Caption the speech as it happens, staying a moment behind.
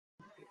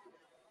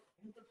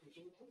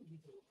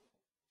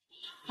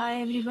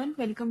Hi everyone,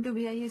 welcome to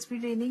BISP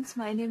Trainings.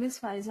 My name is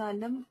Faiza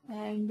Alam,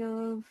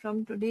 and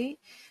from today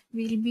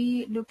we'll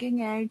be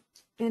looking at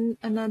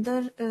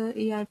another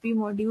ERP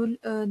module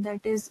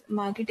that is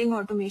marketing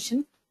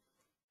automation.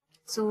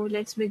 So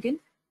let's begin.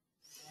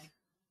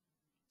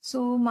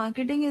 So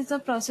marketing is the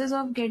process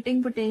of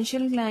getting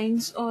potential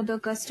clients or the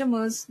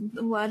customers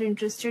who are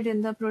interested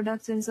in the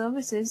products and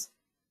services.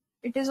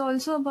 It is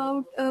also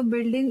about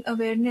building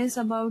awareness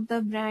about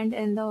the brand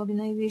and the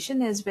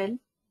organization as well.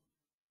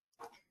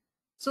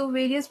 So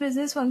various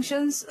business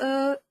functions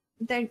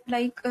that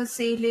like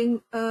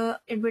selling,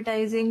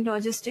 advertising,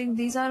 logistic,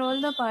 these are all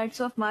the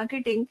parts of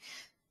marketing.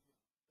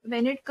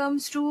 When it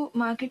comes to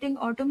marketing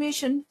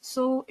automation,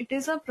 so it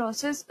is a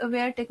process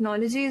where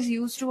technology is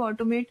used to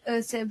automate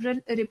several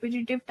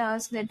repetitive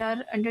tasks that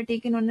are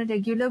undertaken on a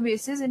regular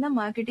basis in a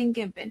marketing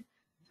campaign.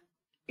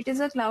 It is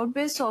a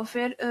cloud-based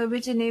software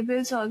which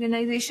enables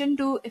organization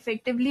to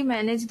effectively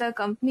manage the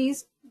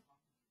companies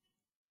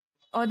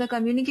or the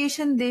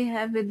communication they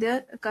have with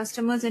their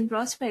customers and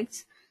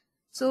prospects.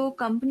 So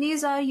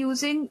companies are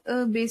using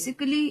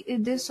basically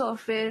this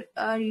software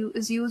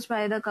is used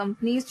by the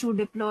companies to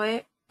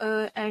deploy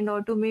and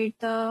automate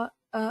the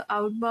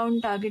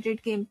outbound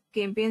targeted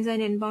campaigns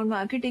and inbound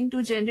marketing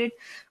to generate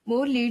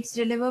more leads,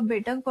 deliver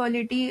better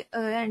quality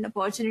and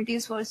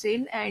opportunities for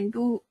sale, and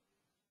to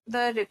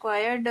the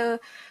required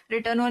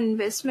return on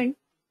investment.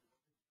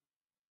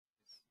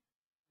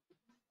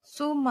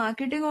 So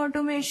marketing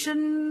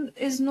automation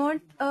is not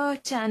a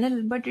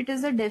channel, but it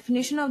is a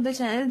definition of the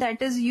channel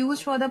that is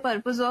used for the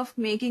purpose of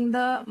making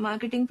the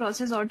marketing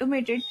process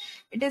automated.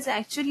 It is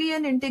actually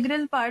an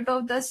integral part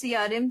of the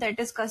CRM, that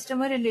is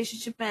customer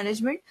relationship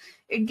management.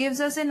 It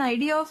gives us an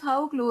idea of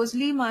how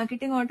closely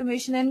marketing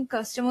automation and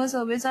customer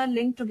service are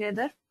linked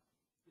together.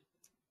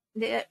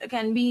 There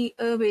can be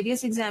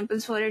various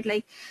examples for it,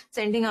 like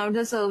sending out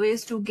the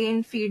surveys to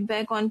gain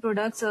feedback on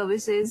product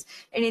services,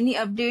 and any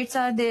updates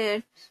are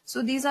there.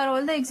 So these are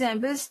all the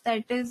examples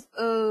that is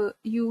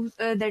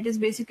that is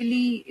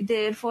basically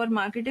there for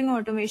marketing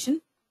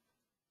automation.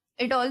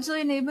 It also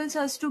enables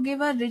us to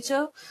give a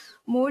richer,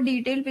 more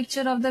detailed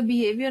picture of the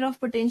behavior of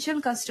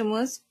potential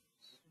customers.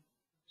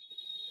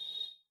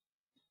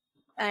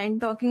 And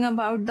talking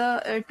about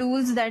the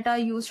tools that are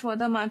used for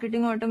the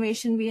marketing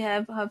automation, we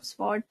have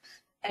HubSpot,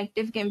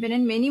 Active Campaign,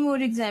 and many more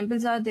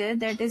examples are there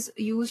that is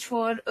used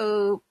for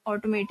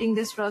automating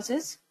this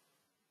process.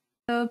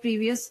 The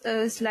previous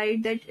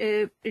slide, that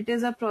it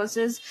is a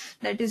process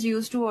that is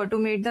used to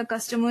automate the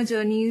customer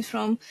journeys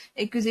from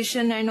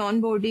acquisition and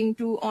onboarding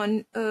to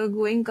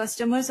ongoing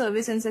customer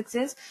service and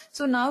success.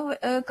 So now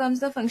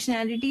comes the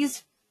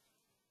functionalities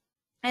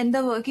and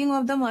the working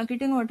of the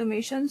marketing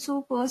automation.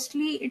 So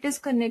firstly, it is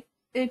connected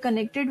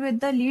with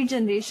the lead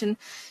generation.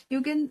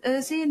 You can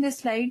see in this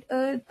slide,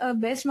 a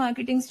best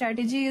marketing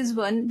strategy is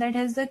one that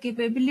has the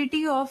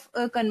capability of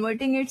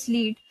converting its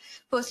lead.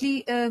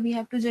 Firstly, we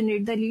have to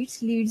generate the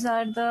leads. Leads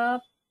are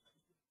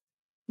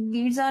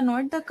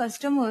not the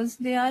customers,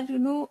 they are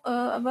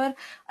our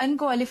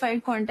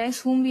unqualified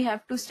contacts whom we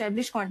have to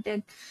establish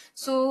contact.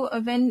 So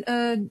when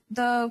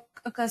the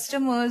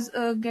customers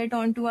get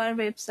onto our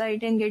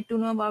website and get to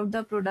know about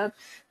the product,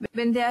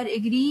 when they are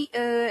agree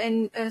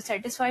and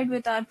satisfied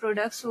with our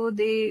product, so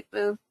they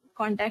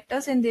contact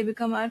us and they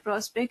become our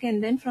prospect,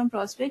 and then from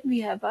prospect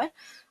we have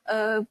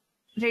our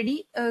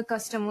ready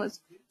customers.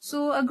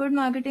 So a good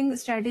marketing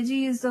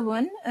strategy is the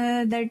one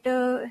that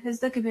has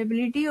the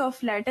capability of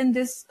flatten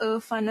this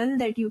funnel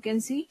that you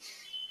can see.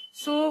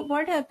 So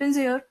what happens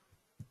here?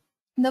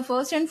 The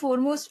first and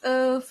foremost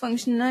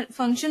function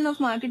of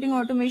marketing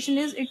automation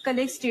is it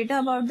collects data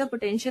about the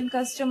potential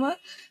customer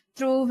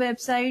through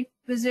website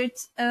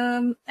visits,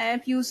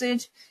 app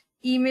usage,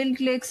 email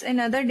clicks, and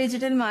other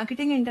digital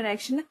marketing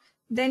interaction.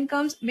 Then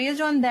comes,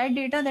 based on that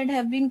data that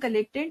have been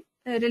collected,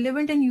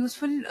 relevant and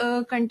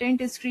useful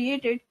content is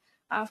created.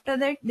 After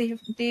that,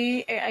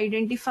 they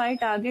identify,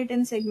 target,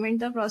 and segment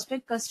the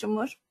prospect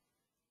customer.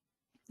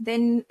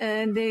 Then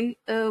they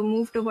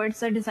move towards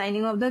the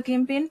designing of the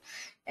campaign,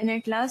 and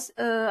at last,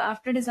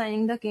 after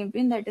designing the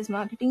campaign, that is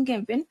marketing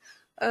campaign,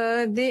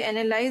 they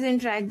analyze and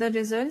track the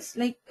results.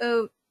 Like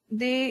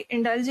they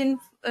indulge in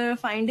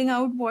finding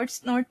out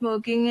what's not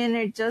working and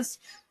adjust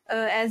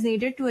as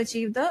needed to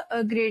achieve the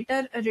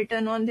greater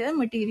return on their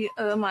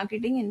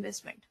marketing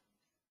investment.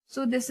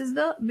 So this is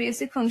the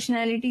basic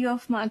functionality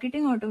of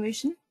marketing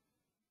automation.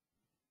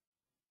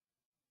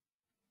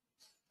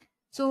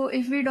 So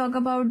if we talk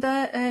about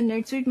the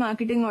NetSuite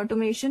marketing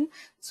automation,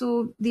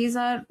 so these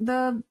are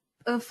the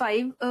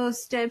 5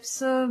 steps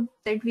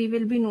that we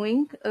will be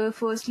knowing.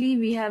 Firstly,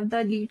 we have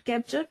the lead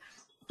capture.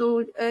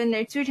 So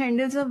NetSuite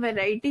handles a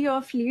variety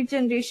of lead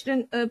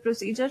generation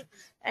procedure,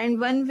 and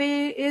one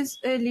way is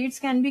leads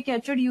can be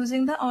captured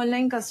using the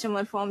online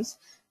customer forms.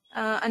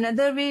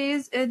 Another way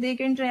is they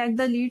can track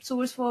the lead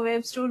source for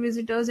web store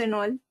visitors and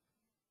all.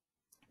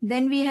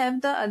 Then we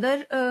have the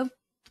other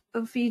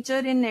feature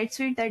in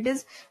NetSuite, that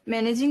is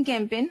managing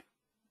campaign.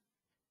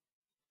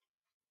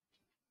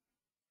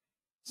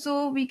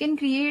 So we can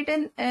create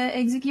and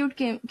execute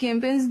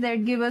campaigns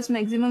that give us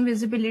maximum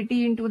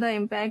visibility into the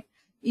impact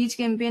each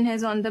campaign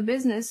has on the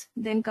business.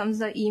 Then comes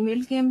the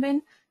email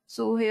campaign.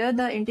 So here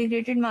the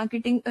integrated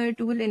marketing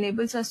tool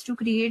enables us to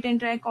create and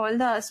track all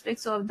the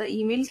aspects of the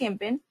email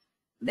campaign.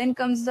 Then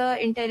comes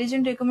the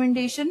intelligent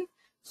recommendation.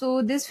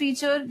 So this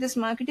feature, this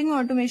marketing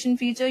automation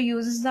feature,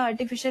 uses the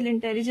artificial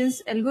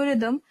intelligence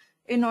algorithm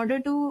in order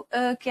to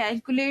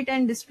calculate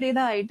and display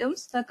the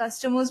items the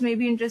customers may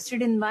be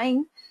interested in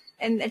buying.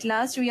 And at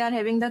last, we are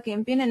having the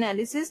campaign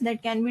analysis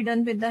that can be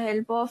done with the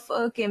help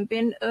of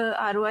campaign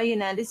ROI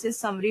analysis,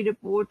 summary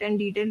report, and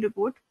detailed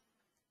report.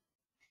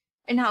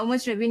 And how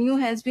much revenue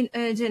has been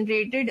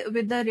generated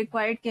with the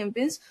required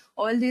campaigns.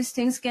 All these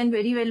things can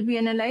very well be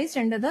analyzed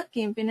under the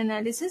campaign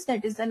analysis.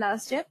 That is the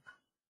last step.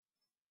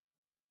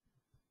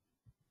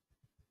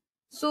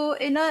 So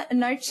in a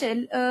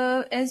nutshell,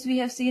 as we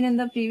have seen in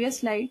the previous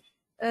slide,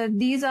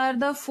 these are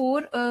the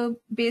four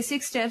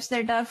basic steps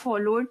that are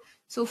followed.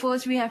 So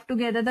first we have to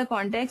gather the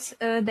contacts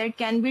that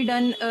can be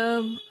done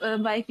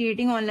by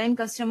creating online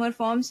customer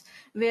forms,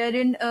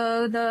 wherein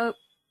the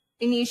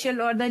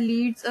initial or the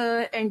leads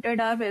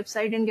entered our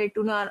website and get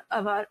to know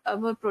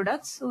our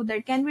products. So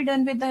that can be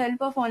done with the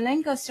help of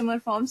online customer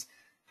forms.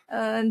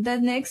 The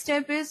next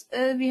step is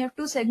we have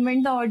to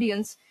segment the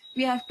audience.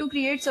 We have to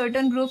create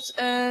certain groups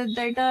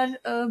that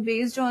are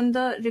based on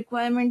the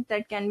requirement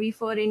that can be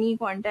for any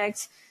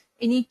contacts,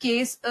 any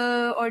case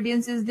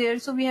audience is there.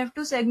 So we have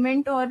to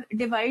segment or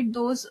divide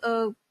those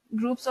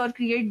groups or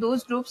create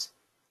those groups.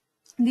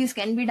 These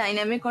can be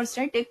dynamic or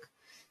static.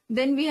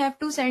 Then we have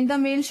to send the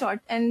mail shot,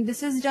 and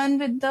this is done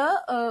with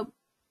the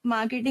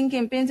marketing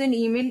campaigns and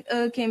email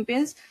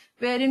campaigns,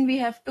 wherein we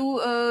have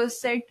to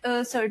set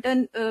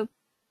certain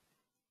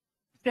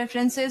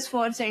preferences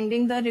for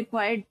sending the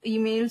required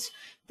emails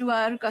to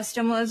our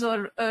customers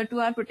or to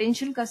our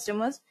potential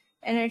customers.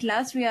 And at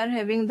last we are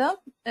having the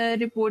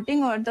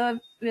reporting or the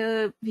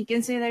we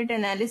can say that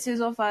analysis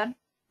of our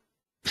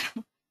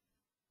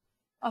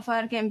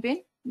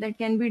campaign that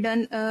can be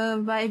done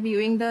by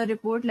viewing the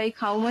report, like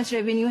how much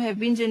revenue have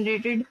been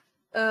generated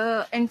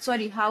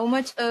how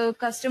much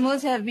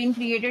customers have been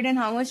created and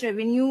how much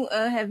revenue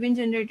have been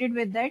generated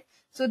with that.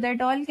 So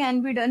that all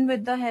can be done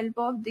with the help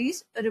of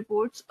these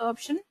reports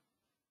option.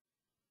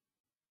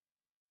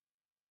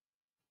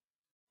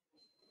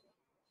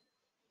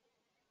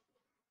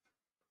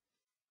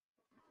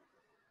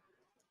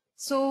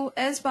 So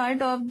as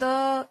part of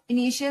the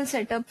initial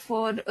setup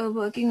for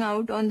working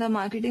out on the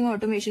marketing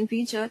automation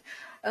feature,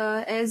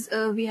 as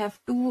we have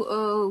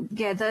to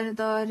gather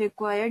the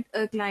required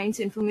client's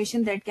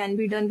information that can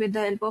be done with the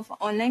help of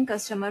online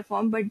customer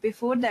form. But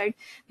before that,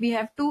 we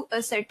have to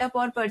set up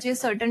or purchase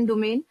certain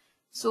domain.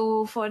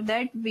 So for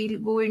that, we'll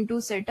go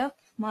into setup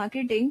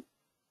marketing.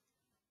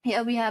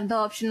 Here we have the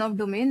option of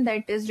domain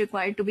that is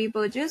required to be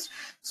purchased.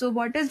 So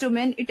what is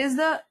domain? It is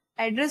the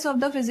address of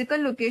the physical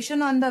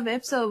location on the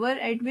web server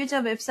at which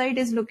a website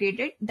is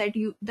located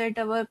that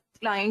our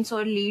clients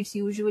or leads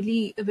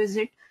usually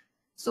visit.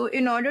 So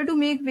in order to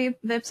make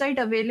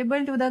website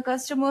available to the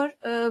customer,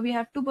 we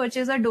have to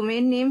purchase a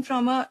domain name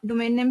from a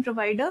domain name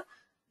provider.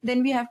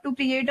 Then we have to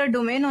create a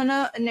domain on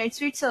a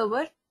NetSuite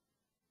server.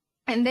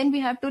 And then we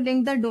have to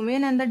link the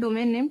domain and the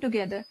domain name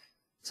together.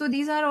 So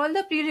these are all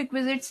the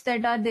prerequisites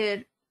that are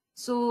there.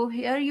 So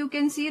here you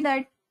can see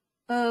that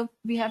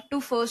we have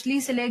to firstly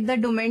select the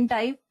domain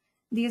type.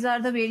 These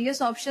are the various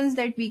options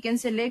that we can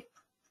select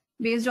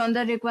based on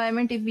the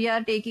requirement. If we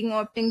are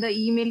opting the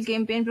email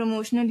campaign,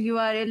 promotional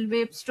URL,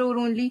 web store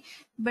only.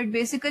 But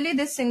basically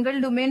this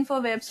single domain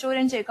for web store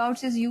and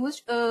checkouts is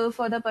used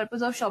for the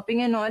purpose of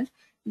shopping and all.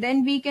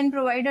 Then we can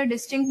provide a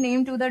distinct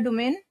name to the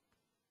domain.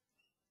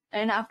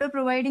 And after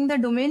providing the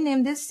domain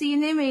name, this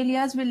CNAME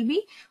alias will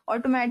be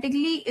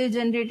automatically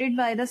generated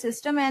by the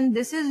system, and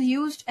this is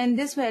used, and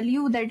this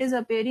value that is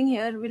appearing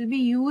here will be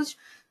used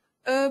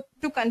to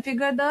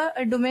configure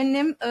the domain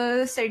name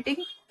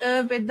setting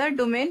with the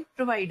domain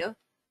provider.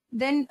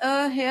 Then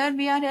here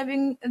we are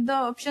having the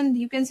option.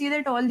 You can see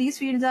that all these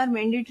fields are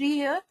mandatory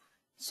here.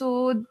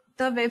 So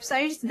the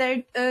websites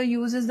that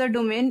uses the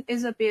domain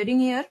is appearing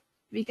here.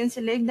 We can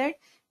select that,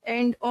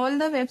 and all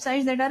the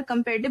websites that are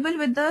compatible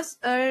with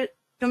the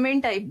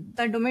domain type,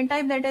 the domain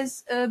type that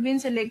has been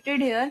selected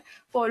here,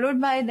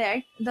 followed by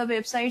that the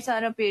websites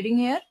are appearing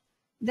here.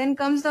 Then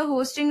comes the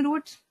hosting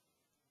route.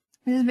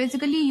 This is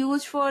basically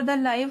used for the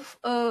live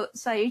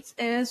sites.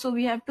 So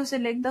we have to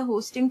select the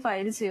hosting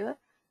files here.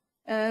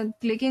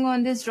 Clicking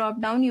on this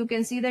drop down, you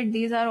can see that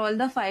these are all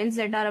the files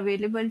that are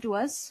available to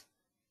us.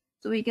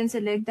 So we can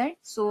select that.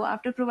 So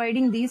after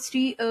providing these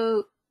three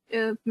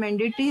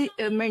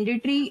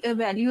mandatory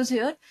values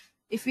here,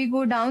 if we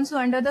go down, so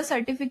under the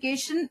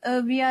certification,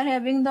 we are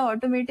having the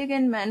automatic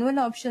and manual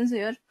options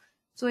here.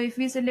 So if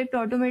we select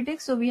automatic,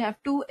 so we have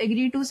to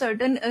agree to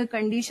certain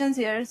conditions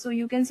here. So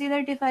you can see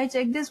that if I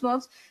check this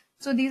box,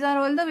 so these are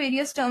all the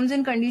various terms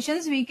and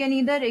conditions. We can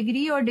either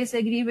agree or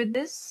disagree with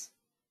this.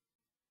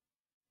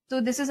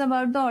 So this is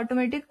about the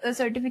automatic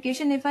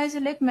certification. If I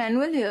select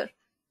manual here,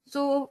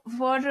 So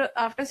for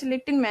after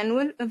selecting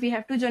manual, we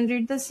have to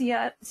generate the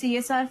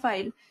CSR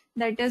file,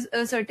 that is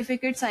a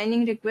certificate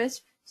signing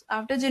request. So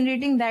after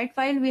generating that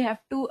file, we have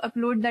to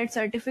upload that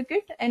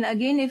certificate. And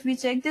again, if we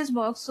check this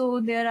box, so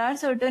there are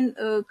certain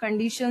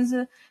conditions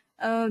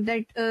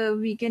that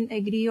we can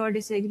agree or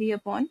disagree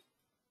upon.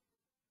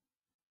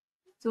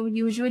 So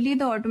usually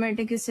the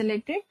automatic is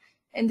selected,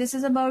 and this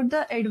is about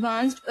the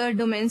advanced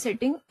domain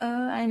setting.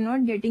 I'm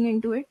not getting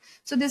into it.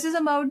 So this is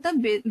about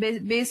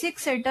the basic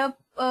setup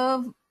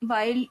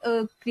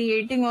while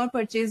creating or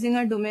purchasing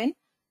a domain.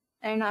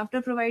 And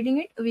after providing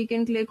it, we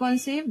can click on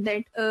save.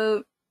 That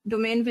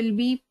domain will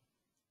be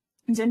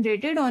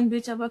generated on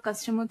which our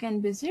customer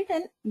can visit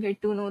and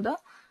get to know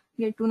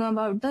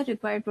about the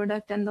required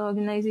product and the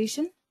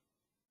organization.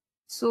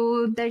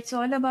 So that's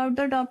all about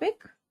the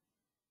topic.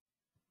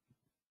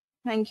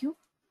 Thank you.